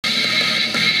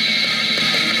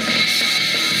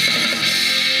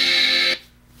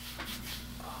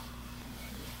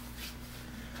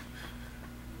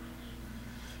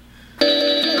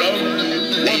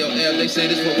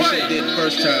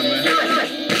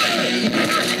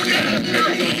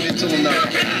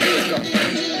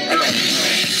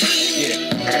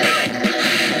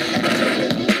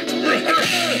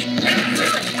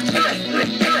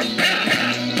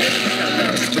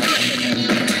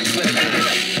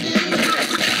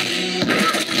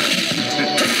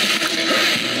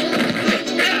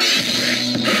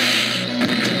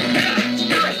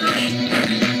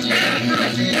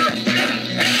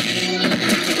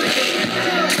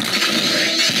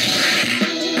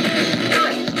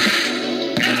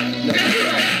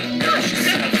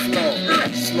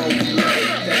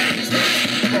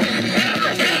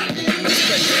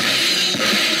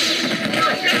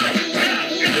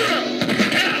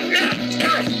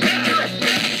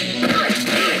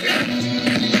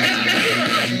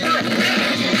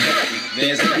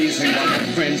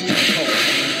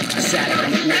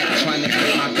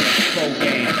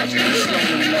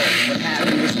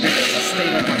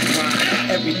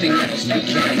else we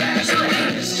can't last.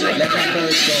 Let my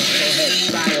birds go ahead,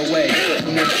 fly away.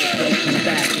 And when they come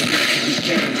back, it needs to be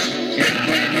caged. It's a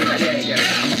brand new day,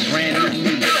 I'm a brand new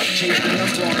me. Chasing the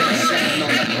ball and setting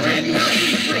on a brand new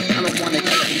street. I don't wanna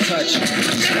keep in touch, I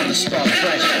just wanna start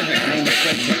fresh. I ain't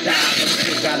afraid to die, but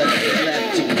still got a bit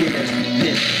left to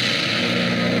give.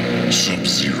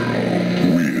 Sub-Zero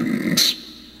wins.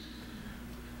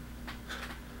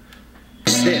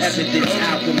 The evidence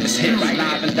alchemist hit right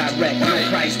live and direct. No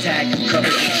price tag,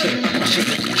 covers the trip.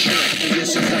 And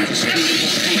this is undisputed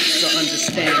truth, so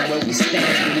understand where we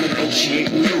stand and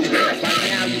negotiate new. Right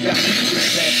now you got the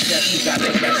step, you got the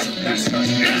rest. That's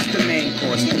the main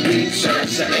course, the lead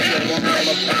serves that I'm all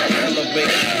about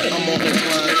elevate. I'm on the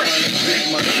grind trying to get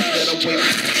my get away.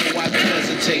 So I be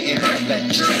hesitating. Let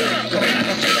yourself go,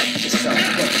 let yourself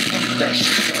go, let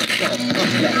yourself go,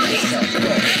 let yourself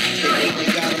go. If you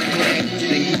got a plan,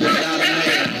 then you are not a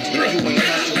man. If you ain't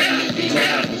hustling, you gon'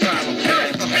 have a problem.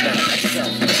 Let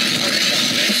yourself go,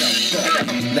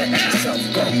 let yourself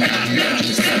go, let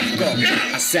yourself go.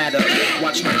 I sat up,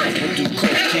 watched my people do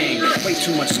cocaine. Way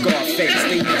too much Scarface,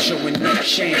 they ain't showing no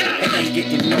shame. And I'm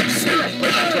getting no sleep,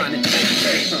 but I'm trying to take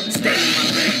stay in my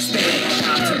lane, stay in my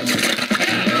mountains.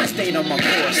 I stayed on my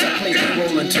course, I played the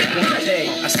role until one day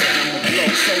I said I'm a blow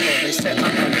solo, they said I'm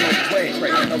on no way.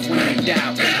 I love when they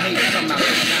doubt, when hate come out the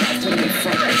mouth, when they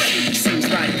front, it seems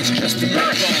like it's just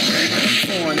about wrong.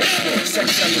 Foreign export,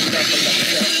 sex on the level of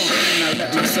their phone. And I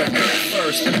let myself go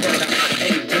first, and brought out my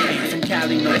A-game. From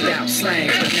Cali, no doubt, slang,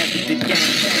 but never did gang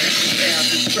bang. Now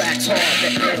the tracks hard,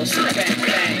 that L's and bang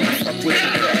bang. I fuck with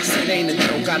the best, it ain't a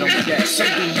joke, I don't guess. So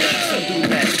do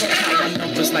that, fuck how my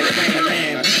numbers like Rain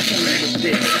Man. With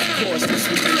this, of course, this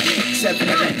is the big 7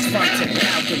 events, Fontaine,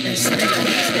 Alchemist, stay on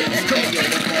the stage,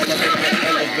 come on, I'm all about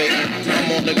elevating,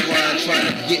 I'm on the grind trying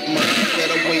to get my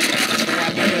get away, so I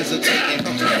be hesitating,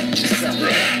 let yourself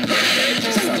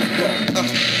go,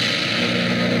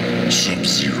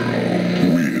 Sub-Zero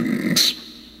wins.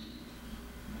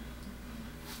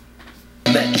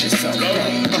 let yourself go,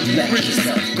 let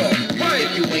yourself go.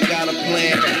 If you ain't got a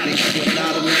plan, then you are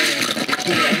not a man.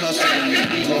 You ain't hustling, you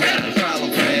gon' have a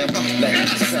problem, fam. Let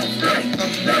yourself go,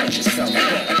 let yourself go,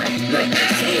 let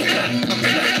yourself go,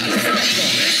 let yourself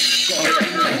go.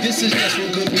 This is just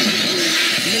what good music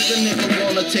is. Nigga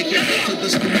wanna take it to the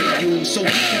studio, so we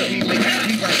can remake,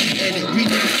 rewrite, and it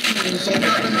remix. So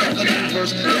how to make a new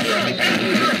verse, it's gonna make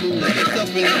you lose. It's up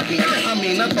in the beat. I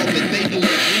mean, I thought that they do it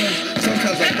rules.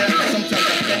 Sometimes I rap, sometimes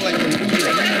I feel like the movie is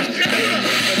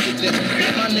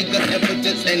my nigga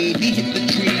evidence, and he hit the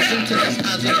trees until his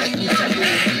eyes are like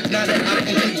now that I'm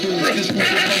introduced, this group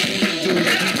is what we do. We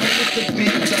go with the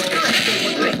big dogs, stay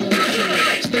with the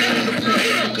fools, stay on the pool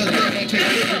because they ain't pay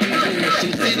for the rules.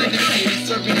 Some say that it's me,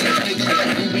 serving these niggas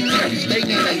like Ruby Jones, day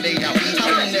in and day out,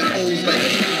 howling their hoes like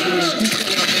Ruby Jones.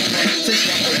 Take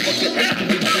my whole fucking life to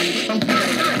the food. I'm going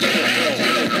to take a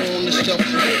go on the show.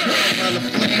 I'm on the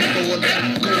flame, go with the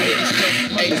stuff.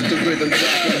 Hey, it's the rhythm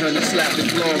jacket, honey, slap it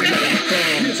long,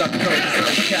 thumbs. I come from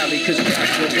Cali, cause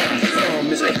that's where I'm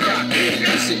from. It's the cockpit,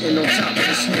 I'm sitting on top of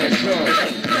the snare drum.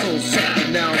 Full circle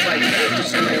now, right back to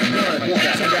square one.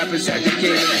 Some rappers had the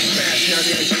game and they smash, now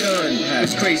they're done.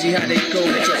 It's crazy how they go,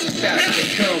 just as fast as they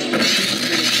come.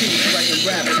 Writing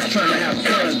raps, trying to have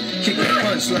fun, kicking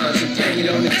punchlines and banging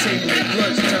on the table at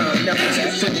lunchtime. Now it's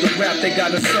to fit the rap, they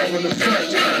got us all on the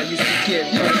front line. Used to get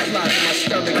butterflies in my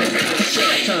stomach for a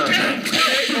short time.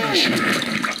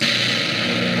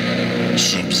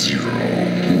 Sub-Zero